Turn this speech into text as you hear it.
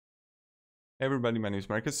Hey everybody, my name is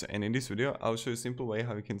Marcus, and in this video I'll show you a simple way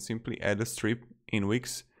how you can simply add a strip in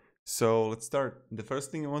Wix. So let's start. The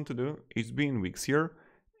first thing you want to do is be in Wix here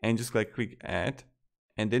and just click add,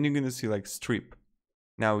 and then you're gonna see like strip.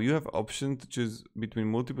 Now you have option to choose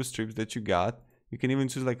between multiple strips that you got. You can even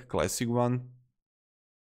choose like a classic one,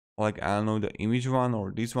 like I don't know, the image one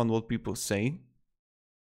or this one, what people say.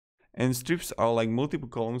 And strips are like multiple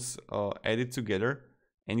columns added together,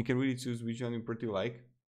 and you can really choose which one you particularly like.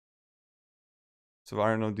 So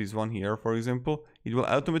I don't know, this one here, for example, it will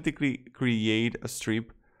automatically create a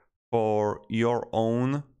strip for your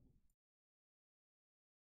own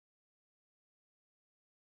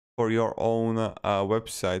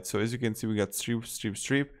website. So as you can see, we got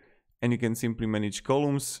strip, and you can simply manage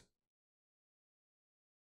columns.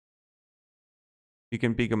 You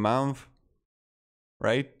can pick a month,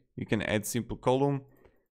 right? You can add simple column,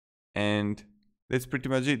 and that's pretty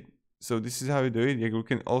much it. So this is how you do it. You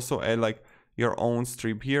can also add like your own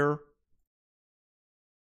strip here.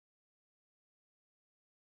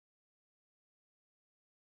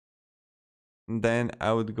 And then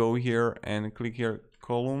I would go here and click here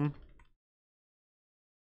column.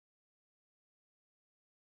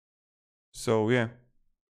 So yeah,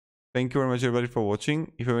 thank you very much everybody for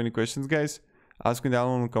watching. If you have any questions, guys, ask me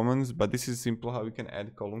down in the comments, but this is simple how you can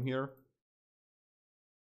add column here.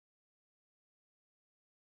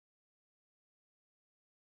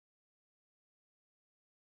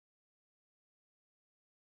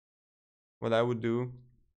 What I would do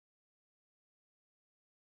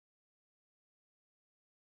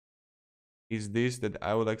is this, that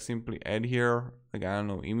I would like simply add here, like I don't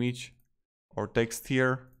know, image or text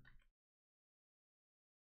here.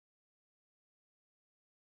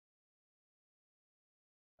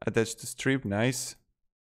 Attach the strip, nice.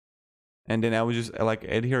 And then I would just like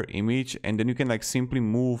add here image, and then you can like simply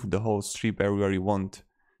move the whole strip everywhere you want.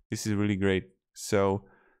 This is really great. So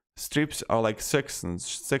strips are like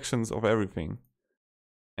sections of everything.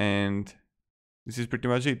 And this is pretty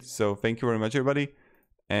much it. So thank you very much everybody,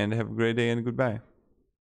 and have a great day and goodbye.